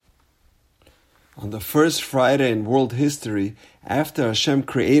On the first Friday in world history, after Hashem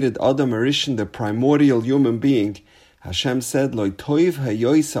created Adam Arishan, the primordial human being, Hashem said, Lo toiv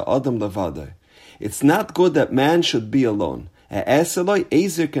hayoisa Adam levadai. It's not good that man should be alone. E'eseloi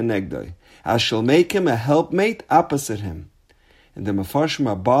ezer kenegdoi. I shall make him a helpmate opposite him. And the Mefarshim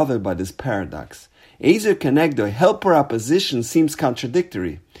are bothered by this paradox. Ezer kenegdoi, helper opposition, seems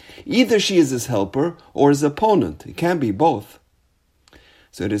contradictory. Either she is his helper or his opponent. It can't be both.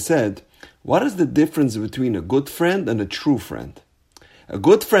 So it is said, what is the difference between a good friend and a true friend? A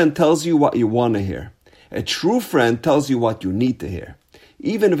good friend tells you what you want to hear. A true friend tells you what you need to hear,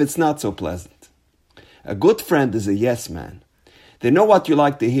 even if it's not so pleasant. A good friend is a yes man. They know what you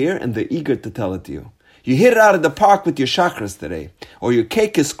like to hear and they're eager to tell it to you. You hit it out of the park with your chakras today, or your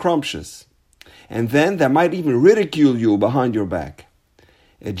cake is scrumptious. And then they might even ridicule you behind your back.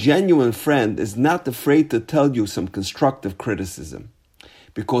 A genuine friend is not afraid to tell you some constructive criticism,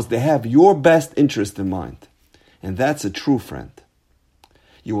 because they have your best interest in mind. And that's a true friend.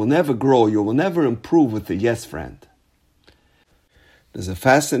 You will never grow, you will never improve with a yes friend. There's a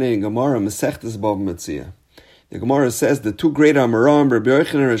fascinating Gemara, Masechtas Bava Metzia. The Gemara says the two great Amoraim, Rabbi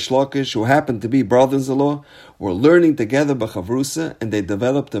Yochanan and Rish Lakish, who happened to be brothers-in-law, were learning together b'chavrusa, and they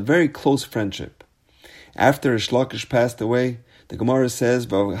developed a very close friendship. After Rish Lakish passed away, the Gemara says,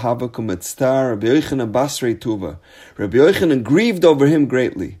 V'havakum etztar Rabbi Yochanan basrei tuva. Rabbi Yochanan grieved over him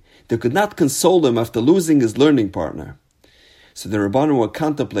greatly. They could not console him after losing his learning partner. So the Rabbanim were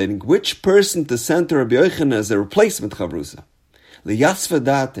contemplating which person to send to Rabbi Yochanan as a replacement chavrusa. Liyasva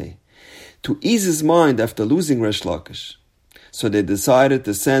date, to ease his mind after losing Rish Lakish. So they decided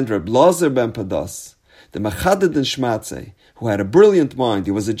to send Reb Lazar ben Padas, the Machaded and Shmatzei, who had a brilliant mind.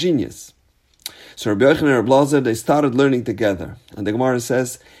 He was a genius. So Rabbi Yochanan and Reb Lazar, they started learning together. And the Gemara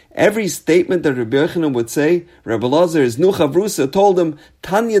says, every statement that Rabbi Yochanan would say, Rabbi Lazar, his nu chavrusa, told him,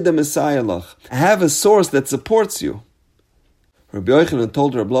 Tanya de Messiah lach, I have a source that supports you. Rabbi Yochanan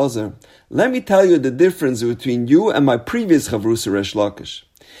told Reb Lazar, let me tell you the difference between you and my previous chavrusa, Rish Lakish.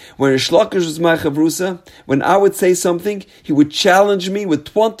 When Rish Lakish was my chavrusa, when I would say something, he would challenge me with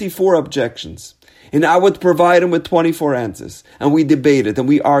 24 objections. And I would provide him with 24 answers. And we debated and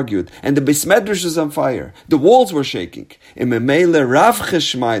we argued. And the Beis Medrash was on fire. The walls were shaking. In Memele Rav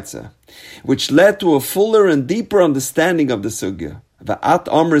Cheshmaitza, which led to a fuller and deeper understanding of the sugya. Va'at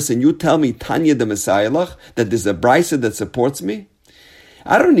Amris, and you tell me Tanya the Messiah, that there's a brisa that supports me?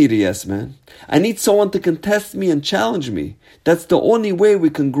 I don't need a yes man. I need someone to contest me and challenge me. That's the only way we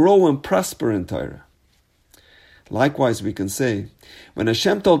can grow and prosper in Torah. Likewise, we can say, when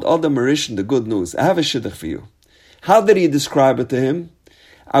Hashem told Adam Arishan the good news, I have a shidduch for you. How did he describe it to him?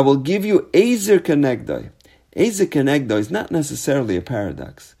 I will give you Ezer Kenegdoi. Ezer Kenegdoi is not necessarily a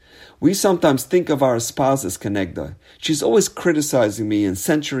paradox. We sometimes think of our spouse as Kenegdoi. She's always criticizing me and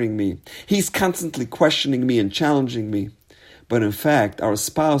censuring me. He's constantly questioning me and challenging me. But in fact, our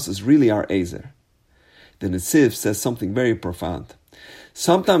spouse is really our Ezer. The Netziv says something very profound.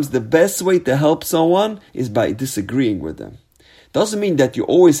 Sometimes the best way to help someone is by disagreeing with them. Doesn't mean that you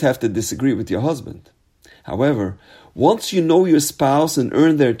always have to disagree with your husband. However, once you know your spouse and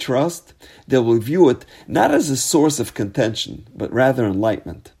earn their trust, they will view it not as a source of contention, but rather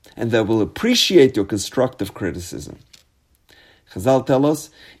enlightenment, and they will appreciate your constructive criticism. Chazal tell us,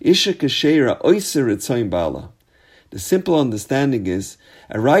 Isha kasheira oiser etzoin ba'ala. The simple understanding is,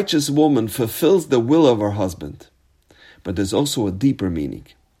 a righteous woman fulfills the will of her husband. But there's also a deeper meaning.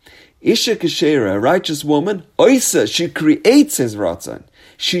 Isha Keshera, a righteous woman, Oisa, she creates his ratzon.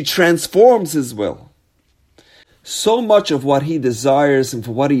 She transforms his will. So much of what he desires and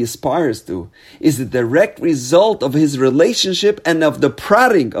for what he aspires to is a direct result of his relationship and of the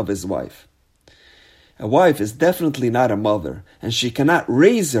prodding of his wife. A wife is definitely not a mother, and she cannot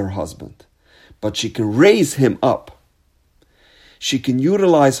raise her husband, but she can raise him up. She can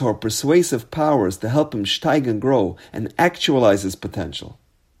utilize her persuasive powers to help him steig and grow and actualize his potential.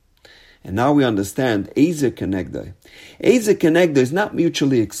 And now we understand Ezer Kenegdoi. Ezer Kenegdoi is not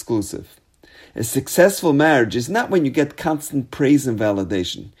mutually exclusive. A successful marriage is not when you get constant praise and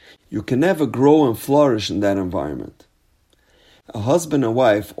validation. You can never grow and flourish in that environment. A husband and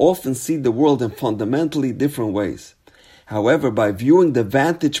wife often see the world in fundamentally different ways. However, by viewing the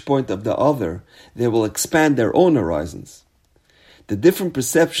vantage point of the other, they will expand their own horizons. The different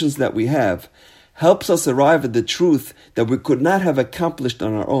perceptions that we have helps us arrive at the truth that we could not have accomplished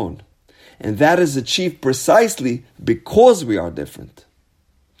on our own. And that is achieved precisely because we are different.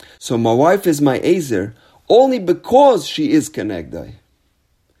 So my wife is my Ezer only because she is Kenegdoi.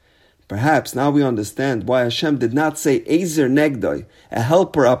 Perhaps now we understand why Hashem did not say Ezer Negdoi, a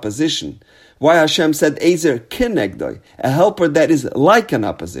helper opposition. Why Hashem said Ezer Kenegdoi, a helper that is like an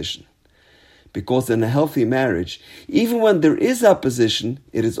opposition. because in a healthy marriage, even when there is opposition,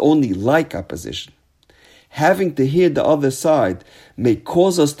 it is only like opposition. Having to hear the other side may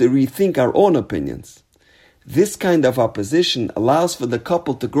cause us to rethink our own opinions. This kind of opposition allows for the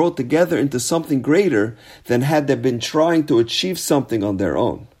couple to grow together into something greater than had they been trying to achieve something on their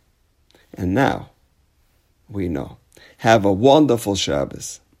own. And now, we know. Have a wonderful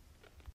Shabbos.